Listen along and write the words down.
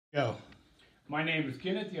Go. My name is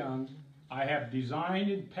Kenneth Young. I have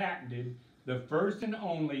designed and patented the first and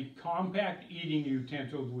only compact eating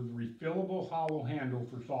utensils with refillable hollow handle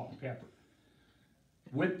for salt and pepper.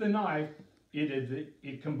 With the knife,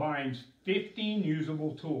 it combines 15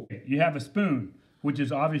 usable tools. You have a spoon, which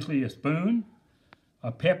is obviously a spoon,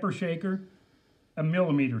 a pepper shaker, a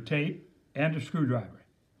millimeter tape, and a screwdriver.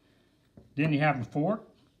 Then you have a fork,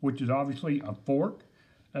 which is obviously a fork,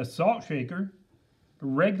 a salt shaker, a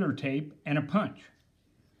regular tape, and a punch.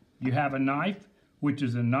 You have a knife, which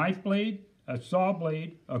is a knife blade, a saw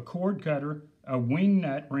blade, a cord cutter, a wing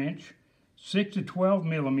nut wrench, 6 to 12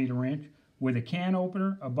 millimeter wrench with a can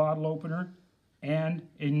opener, a bottle opener, and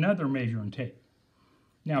another measuring tape.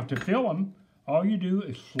 Now to fill them, all you do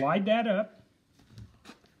is slide that up,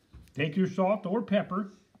 take your salt or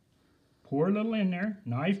pepper, pour a little in there,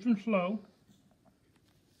 nice and slow,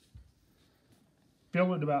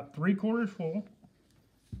 fill it about 3/4 full,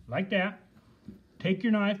 like that. Take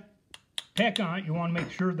your knife, peck on it. You want to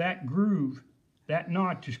make sure that groove, that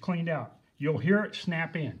notch is cleaned out. You'll hear it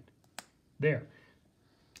snap in. There.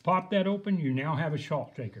 Pop that open, you now have a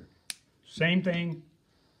salt shaker. Same thing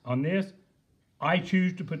on this. I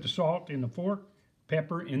choose to put the salt in the fork,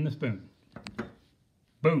 pepper in the spoon.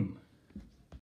 Boom.